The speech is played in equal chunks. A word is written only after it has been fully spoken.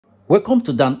Welcome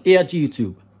to Dan ARG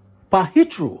YouTube. Per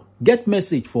Hitro get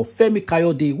message for Fani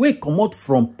Kayode wey comot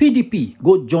from PDP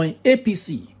go join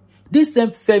APC. This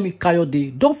same Fani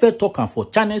Kayode don first talk am for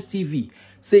Channels TV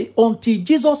say until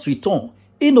Jesus return,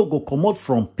 he no go comot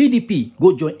from PDP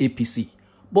go join APC.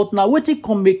 But now wetin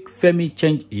come make Femi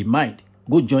change his mind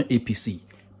go join APC?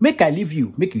 Make I leave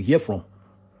you, make you hear from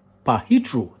Per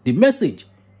Hitro the message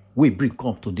we bring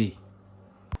come today.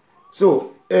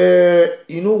 So,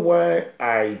 you know why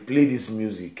I play this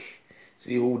music?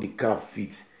 See who the cap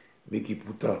fit, make you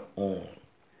put her on.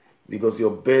 Because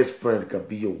your best friend can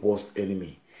be your worst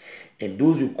enemy. And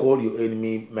those you call your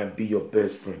enemy might be your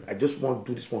best friend. I just want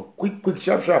to do this one quick,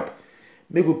 sharp.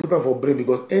 Make we put her for brain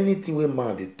because anything we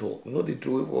man they talk, you know they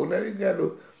throw it for ordinary guy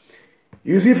though.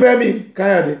 You see Femi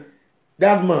Kayode,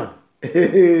 that man.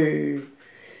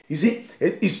 You see,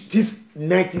 it's just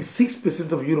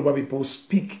 96% of Yoruba people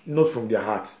speak not from their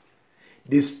heart.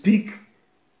 They speak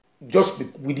just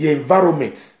with the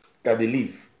environment that they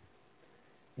live.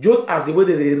 Just as the way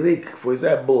that they rake for his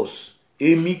boss.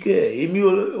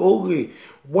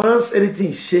 Once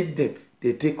anything shake them,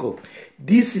 they take off.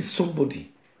 This is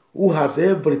somebody who has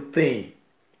everything,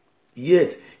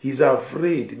 yet he's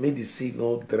afraid make the sea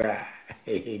not dry.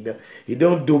 He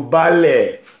don't do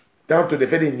ballet. Down to the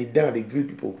fact they kneel down, they greet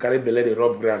people, carry belly, they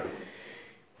rub ground.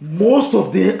 Most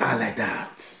of them are like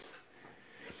that.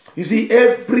 You see,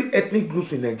 every ethnic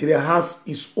group in Nigeria has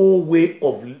its own way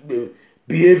of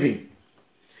behaving.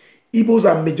 Igbos,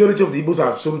 and majority of the Igbos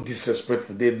are so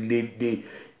disrespectful. They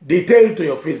tell you to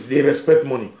your face, they respect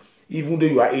money. Even though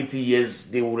you are 80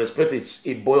 years, they will respect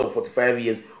a boy of 45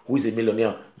 years who is a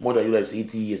millionaire more than you that is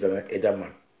 80 years and an elder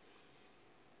man.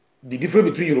 The difference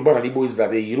between Yoruba and Igbo is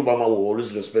that the Yoruba man will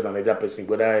always respect another person,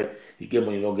 whether he get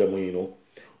money or not get money, you know.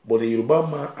 But the Yoruba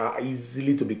man are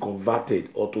easily to be converted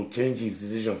or to change his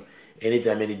decision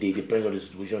anytime, any day, depends on the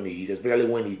situation he is, especially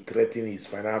when he threatens his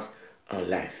finance and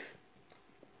life.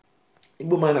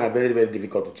 Igbo men are very, very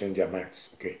difficult to change their minds,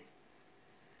 okay?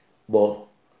 But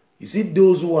you see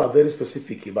those who are very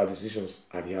specific about decisions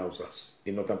are the houses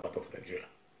in northern part of Nigeria.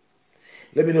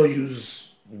 Let me not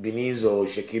use Benin or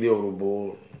Shekiri or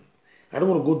Robo. I don't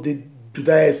want to go to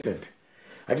that extent.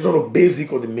 I just want to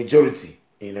basic on the majority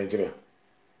in Nigeria.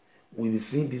 We've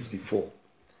seen this before.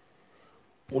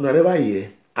 Una never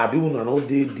hear. I be una no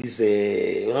dey this.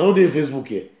 Una no dey Facebook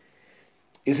here.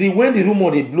 You see, when the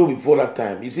rumor they blow before that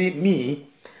time, you see me,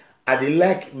 I dey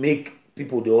like make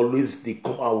people they always they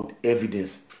come out with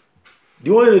evidence.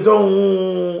 The only they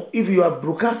don't, if you have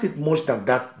broadcast it much than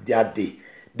that day,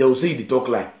 they will say they talk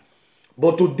lie.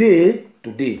 But today,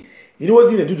 you know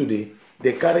what they do today?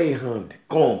 They carry a hand.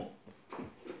 Come.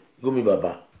 Go me,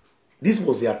 Baba. This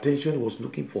was the attention he was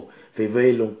looking for a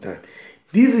very long time.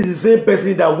 This is the same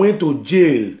person that went to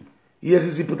jail.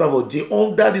 EFCC put out for jail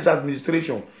under this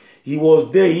administration. He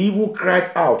was there. He even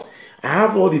cried out. I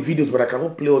have all the videos, but I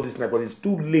cannot play all this night, but it's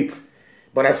too late.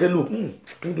 But I said, look,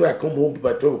 do I come home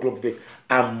by 12 o'clock today?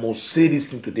 I must say this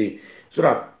thing today. So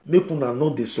that make una know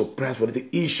the surprise for the thing.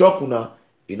 He shock una.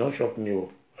 He not shock me.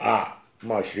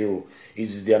 It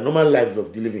is their normal life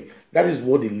of living. That is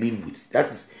what they live with. That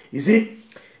is, you see.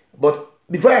 But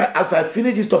before after I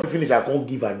finish this topic, I can't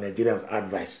give our Nigerians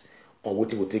advice on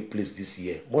what will take place this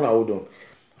year. More hold on.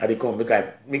 I they come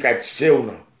make I chill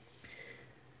now.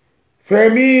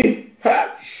 Femi,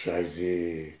 ha,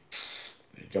 Scheiße.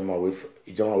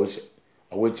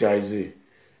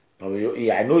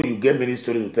 Yeah, I know you get many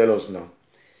stories to tell us now.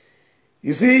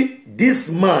 You see, this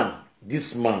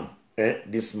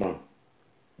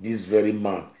very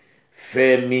man,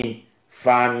 Fani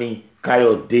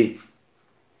Kayode,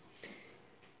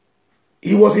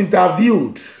 he was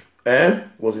interviewed,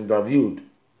 was it not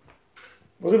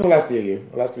last year again?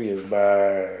 Last 2 years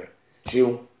by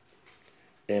Sheung.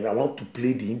 And I want to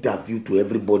play the interview to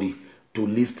everybody to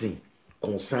listen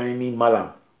concerning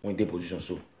Malam on the position.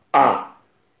 So,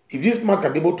 if this man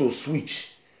can be able to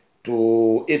switch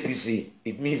to APC,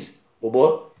 it means, oh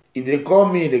boy, if they call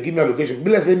me, they give me a location,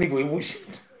 be like say me go even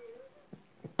shit.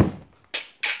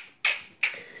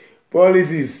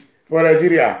 Politics for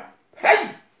Nigeria. Hey!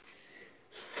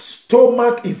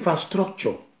 Stomach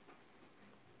infrastructure.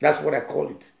 That's what I call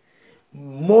it.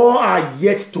 More are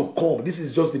yet to come. This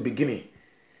is just the beginning.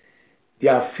 They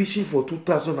are fishing for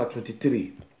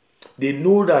 2023. They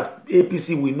know that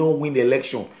APC will not win the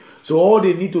election. So all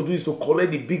they need to do is to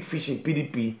collect the big fish in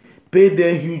PDP, pay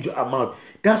them huge amount.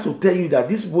 That's to tell you that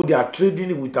this is what they are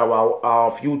trading with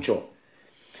our future.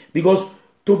 Because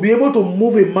to be able to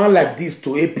move a man like this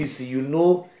to APC, you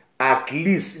know, at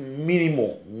least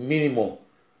minimum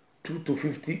 2 to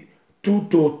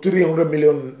 300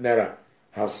 million naira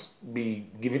has been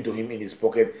given to him in his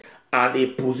pocket, and a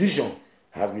position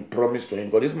has been promised to him.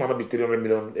 Because this might not be 300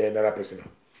 million naira person.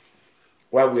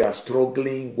 While we are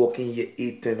struggling, working here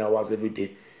 8-10 hours every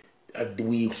day, and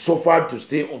we suffered to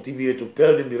stay on TV to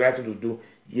tell them the right thing to do.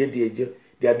 Yet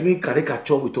they are doing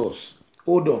caricature with us.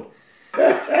 Hold on.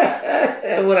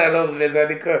 What I love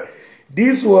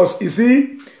this was, you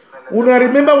see, when I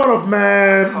remember one of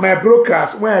my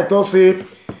broadcasts when I thought say,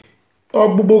 oh,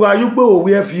 Buboga, you go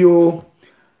where you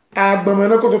for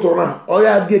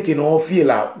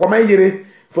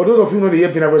those of you who know the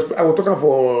year, I will talk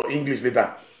for English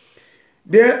later.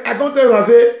 Then I don't tell you, I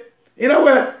say, you know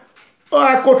where? Oh,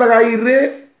 I caught a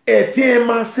ire,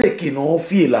 etiema seki no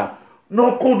feel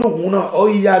no kodo una, oh,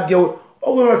 ya girl,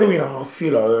 oh, we're not doing a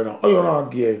feel, oh, you're not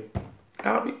gay.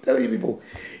 I'll be telling you people.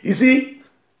 You see,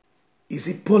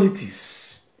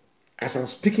 politics. As I'm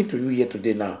speaking to you here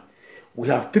today now, we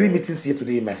have 3 meetings here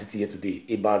today in my city here today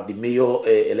about the mayor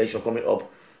election coming up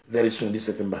very soon this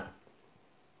September.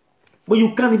 But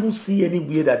you can't even see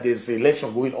anywhere that there's an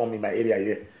election going on in my area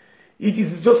here. It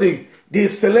is just they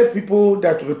select people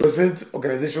that represent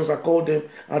organizations and call them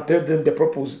and tell them their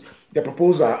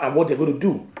proposal and what they're going to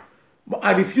do. But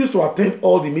I refuse to attend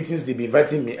all the meetings they've been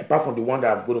inviting me, apart from the one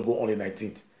that I'm going to go on the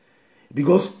 19th.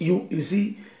 Because you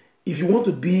see, if you want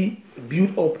to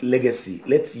build up legacy,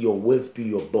 let your wealth be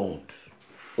your bond.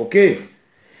 Okay?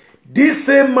 This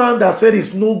same man that said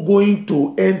he's not going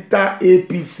to enter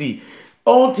APC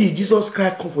until Jesus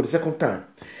Christ come for the second time.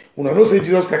 When I don't say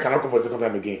Jesus Christ cannot come for the second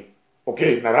time again.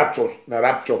 Okay, na rapture,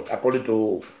 according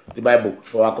to the Bible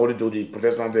or according to the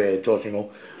Protestant church, you know.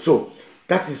 So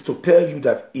that is to tell you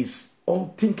that it's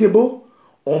unthinkable,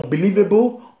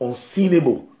 unbelievable,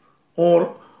 unseeable,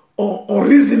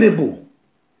 unreasonable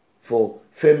for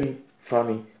Fani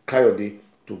Kayode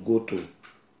to go to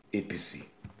APC.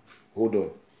 Hold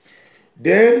on.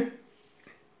 Then,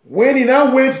 when he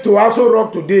now went to Aso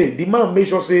Rock today, the man made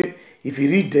sure say if he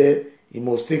read there, he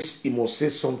must say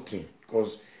something,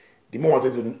 because the man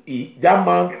wanted to. That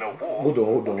man. Hold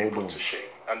on.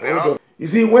 You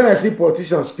see, when I see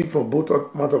politicians speak from both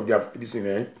mouth of their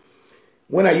listening,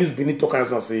 when I use Benito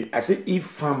Kansan, I say if a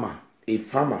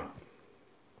farmer,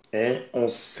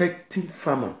 uncertain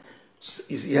farmer,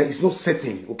 it's not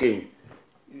certain. Okay,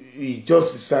 he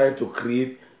just decided to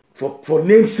create for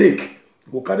namesake.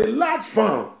 Go carry large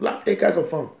farm, large acres of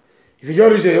farm. If you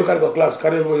just reach there, you carry a class,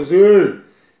 carry everybody,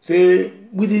 say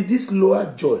with this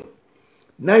lower joy.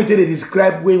 Now they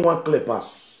describe when one clear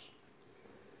pass.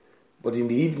 But in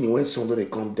the evening, when somebody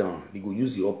come down, they go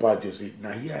use the upper to say,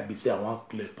 now here I be say I want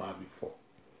clear pass before.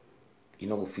 You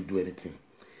know if you do anything.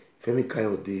 Fani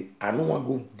Kayode, I don't want to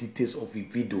go details of the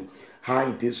video, how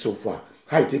it is so far,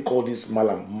 how it call this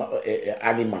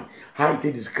animal, how it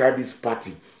describe this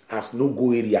party as no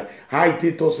go area, how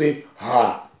it to say,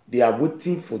 they are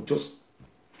waiting for just.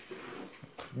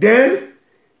 Then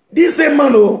this same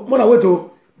man,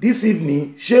 this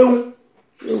evening, Sheung,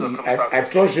 I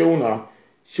trust Sheung now.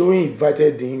 Sheung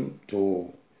invited him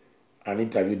to an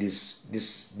interview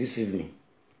this evening.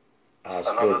 As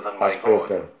another than my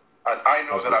God. And I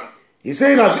know that I'm. He's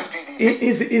saying that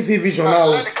is a vision now.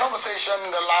 We had a conversation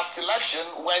in the last election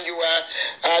when you were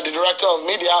the director of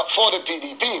media for the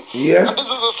PDP. Yeah. And this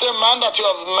is the same man that you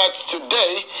have met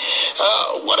today.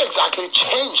 What exactly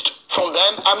changed from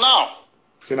then and now?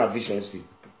 It's a vision, see.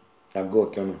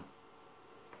 God, tell me.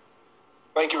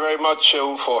 Thank you very much,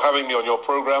 Shehu, for having me on your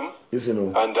program.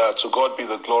 Listen, and to God be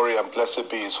the glory and blessed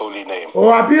be his holy name.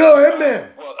 Oh,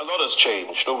 amen. Well, a lot has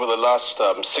changed over the last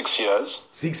 6 years.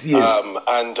 6 years.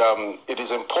 And it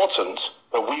is important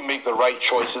that we make the right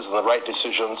choices and the right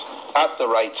decisions at the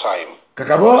right time.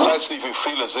 Precisely if we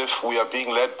feel as if we are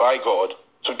being led by God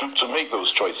to make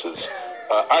those choices.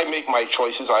 I make my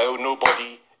choices. I owe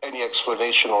nobody any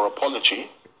explanation or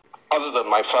apology other than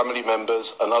my family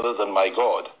members and other than my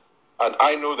God. And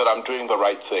I know that I'm doing the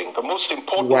right thing. The most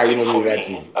important thing for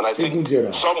me, and I think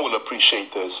some will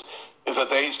appreciate this, is that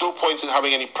there is no point in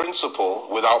having any principle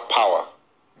without power.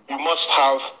 You must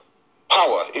have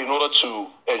power in order to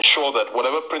ensure that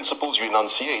whatever principles you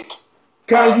enunciate,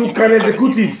 you can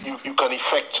execute it. You can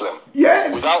effect them.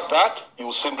 Yes. Without that, you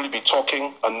will simply be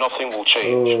talking and nothing will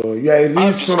change. Oh, you are a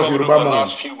real son of Yoruba man. Over the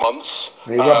last few months,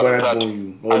 that I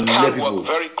can work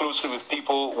very closely with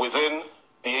people within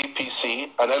the APC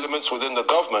and elements within the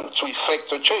government to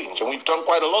effect a change, and we've done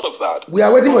quite a lot of that. We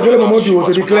are waiting for Dele Momodu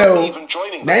to declare.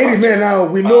 Now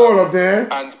we know all of them.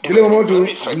 And Dele Momodu,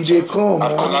 we they come.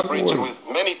 I've collaborated with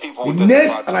many people. The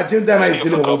next agenda is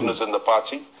Dele Momodu. Governors in the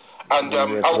party, and I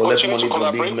will continue to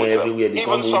collaborate with them,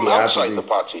 even some outside the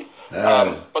party.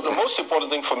 But the most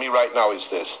important thing for me right now is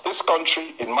this. This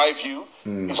country, in my view,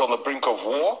 is on the brink of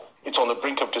war. It's on the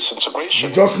brink of disintegration.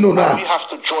 You just know now. We have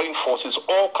to join forces,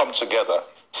 all come together,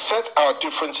 set our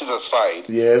differences aside,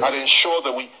 and ensure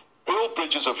that we build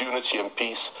bridges of unity and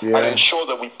peace, and ensure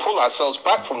that we pull ourselves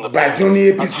back from the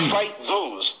APC and fight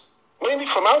those, mainly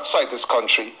from outside this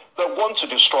country, that want to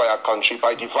destroy our country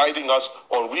by dividing us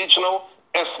on regional,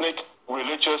 ethnic,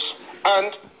 religious,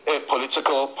 and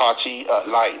political party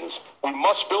lines. We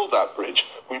must build that bridge.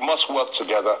 We must work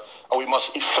together, and we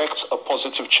must effect a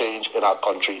positive change in our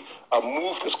country and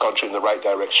move this country in the right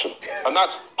direction. And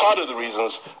that's part of the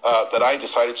reasons that I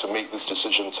decided to make this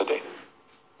decision today.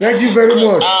 Thank you very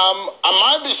much. I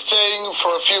might be staying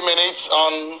for a few minutes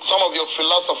on some of your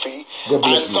philosophy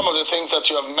and some of the things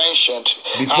that you have mentioned.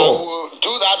 I will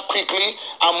do that quickly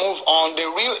and move on the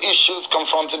real issues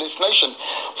confronting this nation.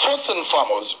 First and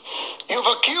foremost, you've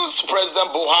accused President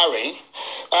Buhari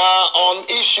on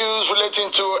issues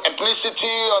relating to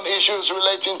ethnicity, on issues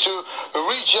relating to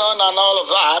region and all of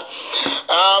that.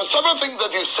 Several things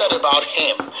that you said about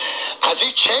him. Has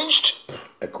he changed?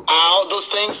 Those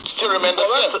things still remain the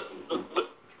same.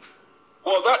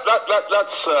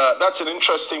 That's an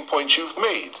interesting point you've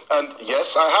made. And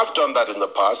yes, I have done that in the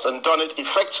past and done it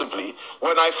effectively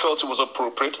when I felt it was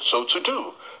appropriate so to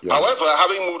do. However,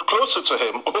 having moved closer to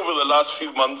him over the last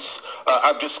few months,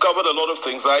 I've discovered a lot of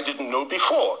things that I didn't know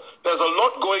before. There's a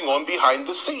lot going on behind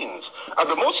the scenes. And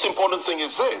the most important thing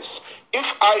is this.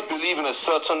 If I believe in a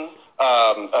certain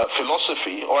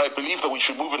philosophy, or I believe that we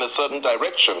should move in a certain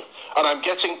direction, and I'm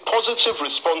getting positive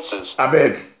responses. I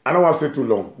beg, I don't want to stay too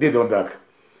long. They don't dark.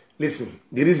 Listen,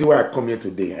 the reason why I come here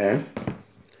today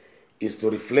is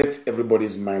to reflect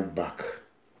everybody's mind back.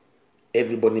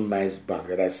 Everybody's mind's back.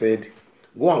 That I said,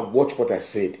 go and watch what I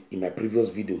said in my previous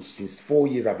videos. Since 4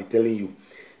 years, I've been telling you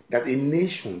that a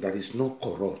nation that is not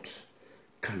corrupt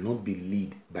cannot be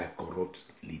led by corrupt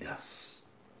leaders.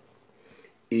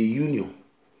 A union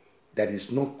that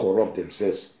is not corrupt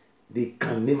themselves, they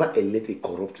can never elect a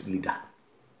corrupt leader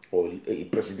or a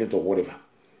president or whatever.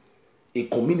 A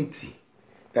community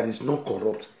that is not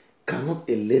corrupt cannot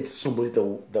elect somebody that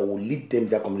will lead them,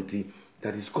 that community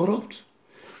that is corrupt.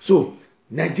 So,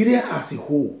 Nigeria as a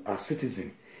whole, as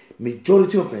citizens,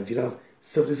 majority of Nigerians,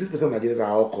 76% of Nigerians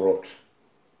are all corrupt.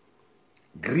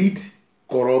 Greed,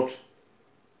 corrupt,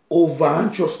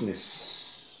 over-anxiousness.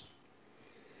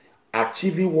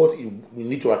 Achieving what we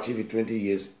need to achieve in 20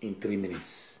 years in 3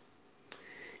 minutes.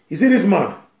 You see this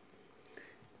man?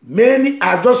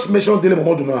 I just mentioned Dele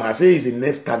Momodu now. I say he's the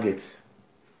next target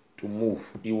to move.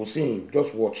 You will see him.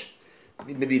 Just watch.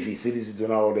 Maybe if he see this video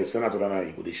now or the senator now,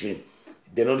 he go shame.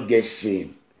 They don't get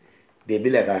shame. They be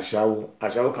like Ashawo.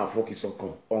 Ashawo can focus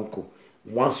on uncle.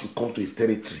 Once you come to his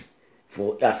territory,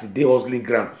 as they hustling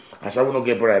ground, Ashawo not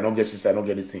get brother, not get sister, not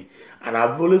get anything. And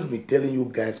I've always been telling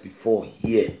you guys before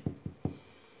here.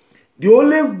 The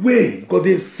only way, because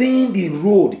they've seen the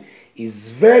road, is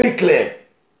very clear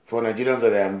for Nigerians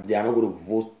that they are not going to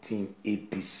vote in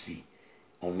APC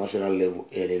on national level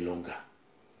any longer.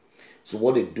 So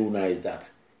what they do now is that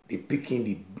they pick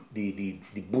in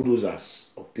the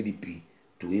bulldozers of PDP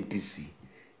to APC,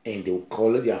 and they will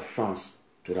collect their fans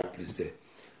to that place there.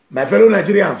 My fellow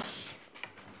Nigerians,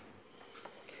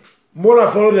 more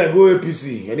than follow them go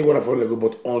APC, anyone that follow them go,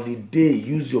 but on the day,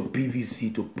 use your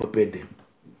PVC to prepare them.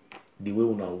 The way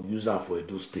we now use them for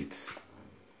Edo State.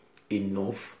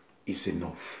 Enough is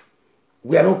enough.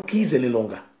 We are not kids any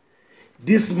longer.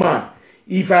 This man,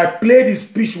 if I play the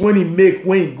speech when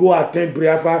he go attend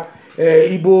Biafra,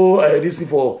 Igbo, this thing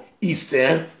for East,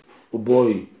 oh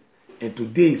boy. And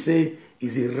today he say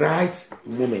is the right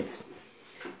moment.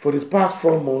 For this past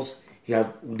 4 months,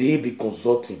 they been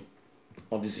consulting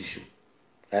on this issue.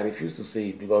 I refuse to say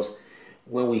it because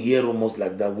when we hear rumors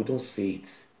like that, we don't say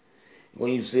it.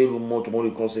 When you say rumor, tomorrow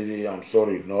you can't say, I'm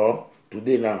sorry. No.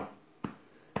 Today now,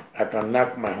 I can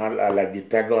knock my hand like the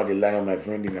tiger or the lion, my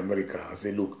friend in America. I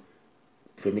say, look,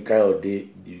 Fani Kayode,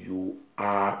 you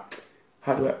are,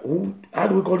 how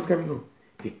do we call this camel?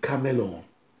 A camelon.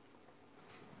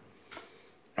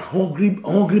 A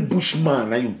hungry bushman,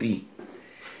 now you be.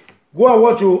 Go and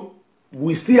watch you.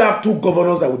 We still have 2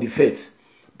 governors that will defect.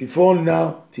 Before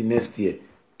now, till next year.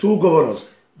 2 governors.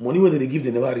 Money where they give,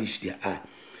 they never reach their eye.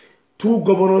 2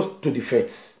 governors to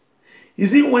defect. You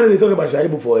see, when they talk about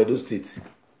Shaibu for Edo State,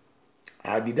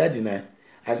 I did that deny.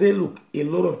 I say, look, a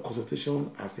lot of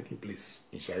consultation has taken place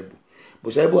in Shaibu.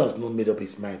 But Shaibu has not made up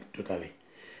his mind totally.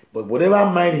 But whatever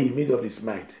mind he made up his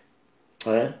mind,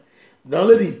 not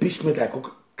only the impeachment, I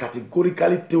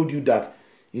categorically told you that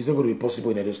it's not going to be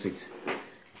possible in Edo State.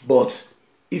 But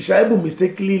if Shaibu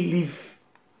mistakenly leave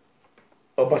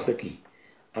Obaseki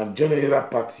and join another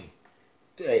party,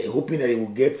 hoping that he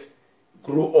will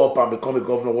grow up and become a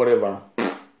governor, whatever,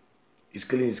 he's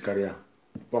killing his career.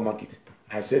 One market.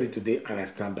 I said it today and I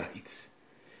stand by it.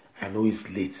 I know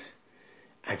it's late.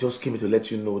 I just came to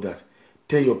let you know that.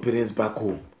 Tell your parents back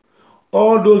home.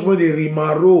 All those when they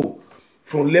remarrow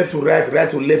from left to right, right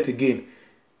to left again.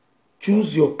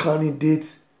 Choose your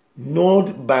candidates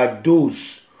not by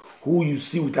those who you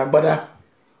see with Agbada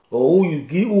or who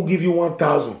give you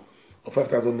 1,000 or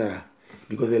 5,000 naira.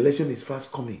 Because the election is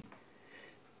fast coming.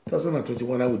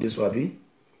 2021 I would this be.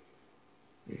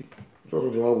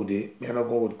 2021 would they? Me not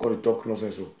going to call it talk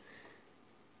nonsense. So.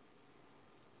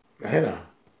 Yeah.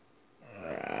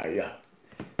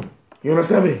 You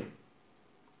understand me?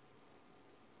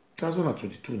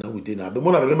 2022 now we did now. But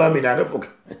when I remember me now, I don't forget.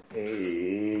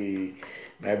 Hey,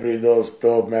 my brain don't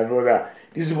stop, my brother.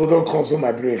 These people don't console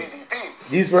my brain.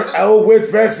 I will wait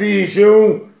first. See,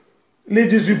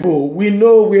 leave these people. We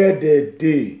know where they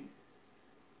day.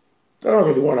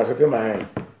 2021, I should tell my hand.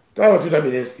 2022 that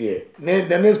be next year.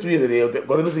 The next 2 years,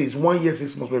 but let me say it's 1 year,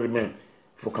 6 months will remain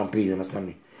for campaign. You understand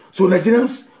me? So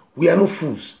Nigerians, we are not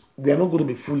fools. We are not going to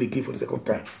be fooled again for the second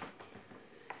time.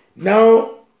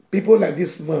 Now, people like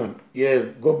this man, yeah,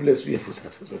 God bless you for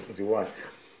success for 21.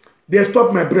 They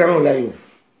stopped my brain, I don't lie you.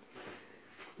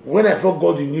 When I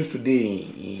forgot the news today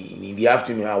in the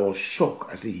afternoon, I was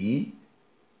shocked. I said, he?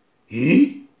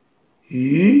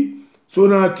 So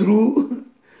now true.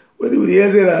 What do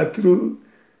you say that true?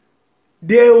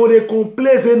 They were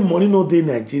complacent money not in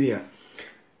Nigeria.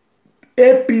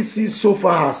 APC so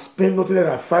far has spent nothing less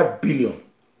than 5 billion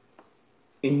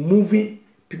in moving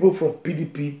people from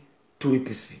PDP to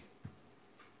APC.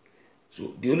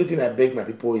 So the only thing I beg my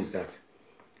people is that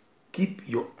keep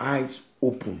your eyes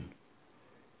open.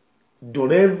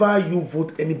 Don't ever you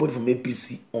vote anybody from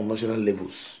APC on national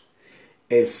levels,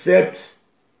 except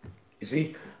you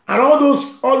see, and all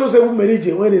those people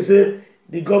managing when they say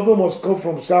the government must come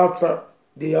from south,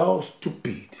 they are all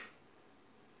stupid.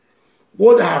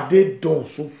 What have they done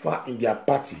so far in their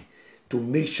party to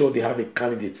make sure they have a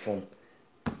candidate from?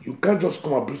 You can't just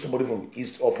come and bring somebody from the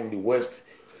east or from the west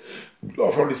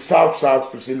or from the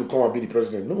south to say, look, come and be the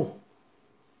president. No.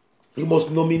 You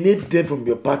must nominate them from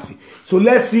your party. So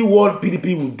let's see what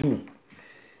PDP will do.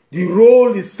 The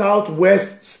role the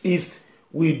southwest east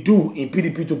will do in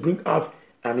PDP to bring out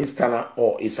an easterner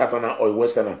or a southerner or a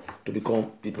westerner to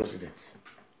become the president.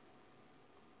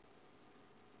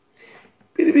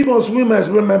 PDP must win,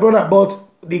 my brother, but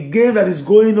the game that is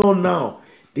going on now,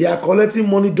 they are collecting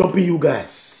money, dumping you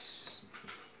guys.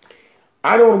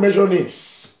 I don't want to mention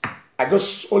names. I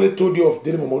just only told you of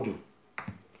Dele Momodu.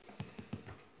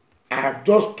 I have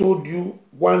just told you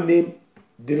one name,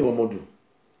 Dele Momodu.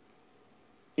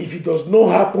 If it does not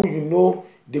happen, you know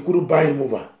they couldn't buy him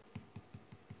over.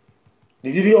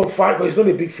 They didn't fight, but he's not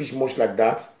a big fish much like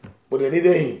that. But they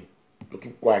needed him to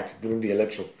keep quiet during the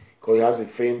election because he has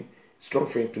a strong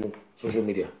fame to social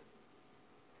media.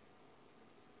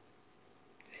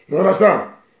 You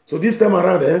understand? So this time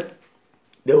around,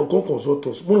 they will come consult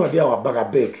us. One of our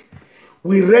bag beg.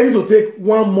 We're ready to take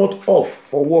 1 month off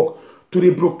for work to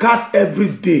rebroadcast every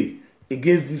day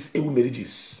against these evil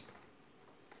marriages.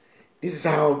 This is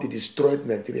how they destroyed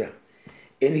Nigeria.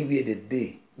 Anywhere they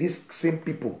day, these same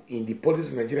people in the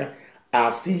politics in Nigeria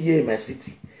are still here in my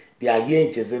city. They are here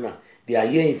in Chesena. They are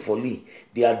here in Foli.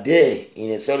 They are there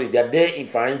in they are there in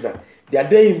Faenza. They are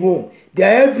there in Rome. They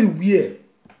are everywhere.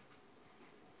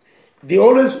 They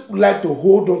always like to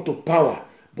hold on to power,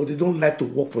 but they don't like to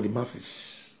work for the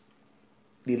masses.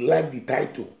 They like the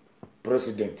title,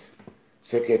 president,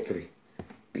 secretary,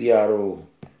 PRO,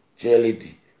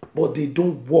 chairlady, but they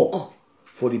don't work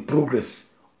for the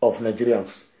progress of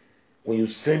Nigerians. When you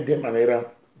send them an errand,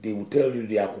 they will tell you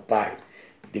they are occupied.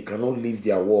 They cannot leave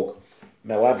their work.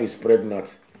 My wife is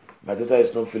pregnant. My daughter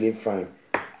is not feeling fine.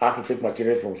 I have to take my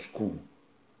children from school.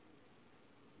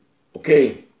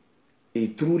 Okay. A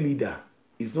true leader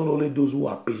is not only those who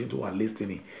are patient, who are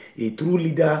listening. A true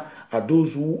leader are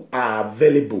those who are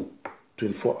available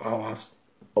 24 hours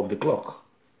of the clock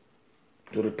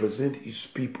to represent his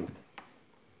people.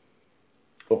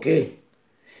 Okay?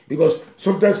 Because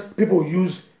sometimes people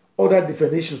use other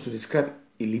definitions to describe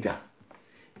a leader.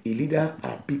 A leader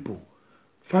are people.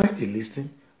 Find a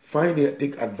listen,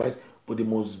 take advice, but they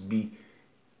must be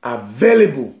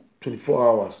available 24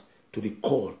 hours to the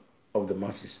call of the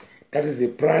masses. That is the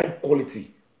prime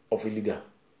quality of a leader.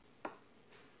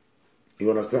 You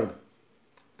understand?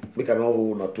 Make an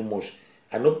overall not too much.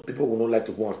 I know people will not like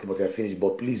to go and sleep until I finish,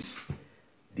 but please,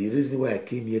 the reason why I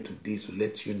came here today is to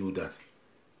let you know that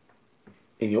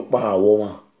in your power,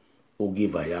 woman, or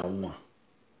give a young one.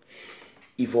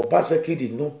 if Obaseki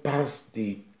did not pass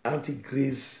the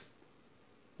anti-grace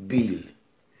bill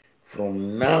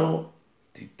from now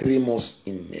to 3 months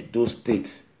in those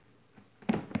states.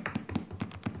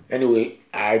 Anyway,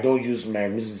 I don't use my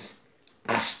missus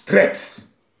as threats.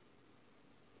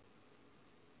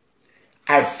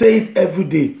 I say it every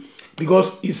day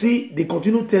because, you see, they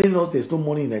continue telling us there's no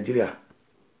money in Nigeria.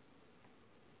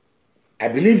 I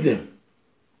believe them.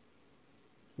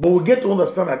 But we get to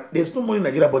understand that there's no money in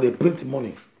Nigeria, but they print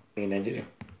money in Nigeria.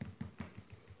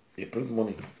 They print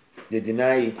money. They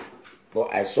deny it.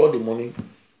 But I saw the money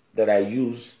that I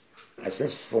use. I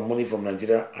sent for money from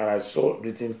Nigeria, and I saw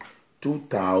written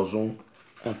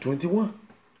 2021.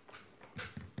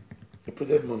 They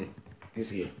printed money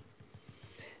this year.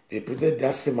 They printed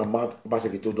that same amount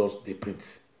Baseki told us they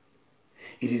print.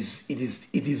 It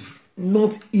is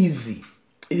not easy.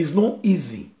 It is not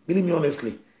easy. Believe me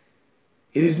honestly.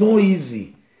 It is not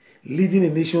easy leading a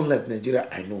nation like Nigeria,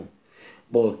 I know.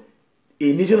 But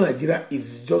a nation like Nigeria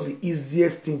is just the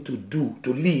easiest thing to do,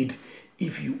 to lead,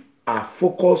 if you are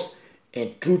focused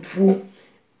and truthful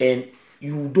and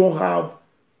you don't have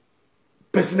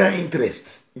personal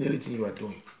interest in anything you are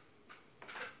doing.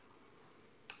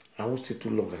 I won't stay too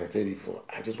long, as I said before.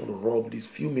 I just want to rub these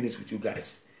few minutes with you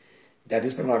guys. That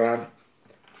this time around,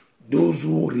 those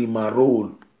who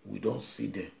rimarole, we don't see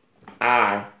them.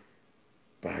 I,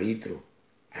 Paitro,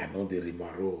 I know the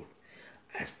rimarole.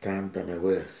 I stand by my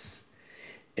words.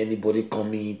 Anybody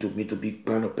coming to me to be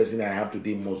kind of person I have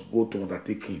today must go to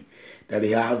undertaking. That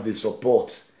he has the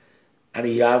support and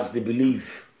he has the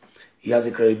belief. He has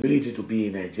the credibility to be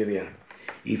a Nigerian.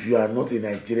 If you are not a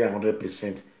Nigerian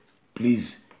 100%,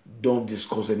 please don't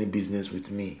discuss any business with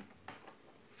me.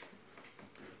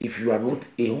 If you are not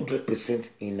 100%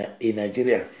 in a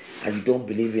Nigeria and you don't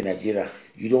believe in Nigeria,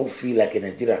 you don't feel like a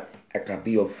Nigerian, I can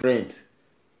be your friend.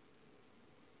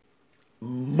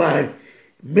 My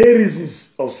main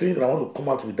reasons of saying that I want to come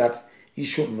out with that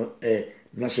issue of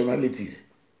nationality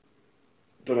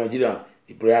to Nigeria,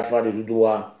 the Biafra, the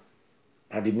Duduwa,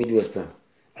 and the Midwestern,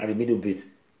 and the Middle Belt.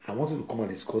 I wanted to come and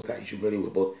discuss that issue very well,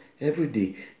 but every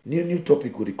day, new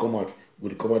topic will come out,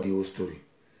 will cover the whole story.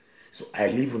 So I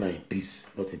live in peace,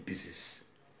 not in pieces.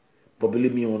 But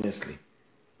believe me honestly,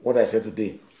 what I said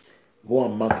today, go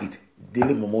and mark it.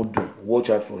 Daily Momodu,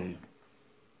 watch out for him.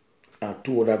 And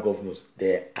 2 other governors,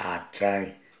 they are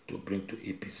trying to bring to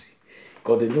APC.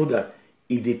 Because they know that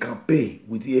if they can pay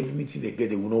with everything they get,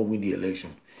 they will not win the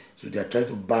election. So they are trying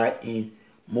to buy in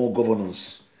more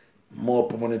governors, more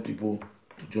permanent people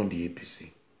to join the APC.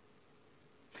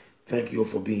 Thank you all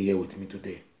for being here with me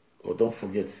today. But don't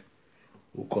forget,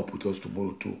 hook up with us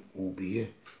tomorrow too. We'll be here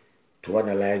to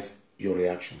analyze your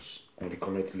reactions on the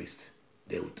comment list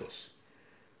there with us.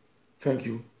 Thank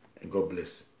you and God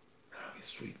bless. Have a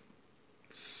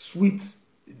sweet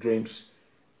dreams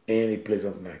and a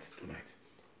pleasant night tonight.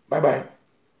 Bye-bye.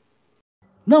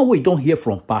 Now we don't hear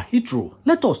from Pahitro.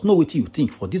 Let us know what you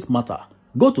think for this matter.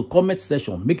 Go to comment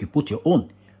section, make you put your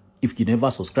own. If you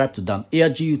never subscribe to Dan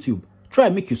ARG YouTube, try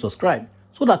make you subscribe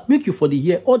so that make you for the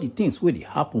hear all the things where they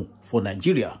happen for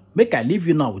Nigeria. Make I leave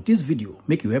you now with this video,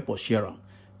 make you help us share them.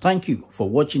 Thank you for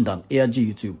watching Dan ARG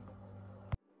YouTube.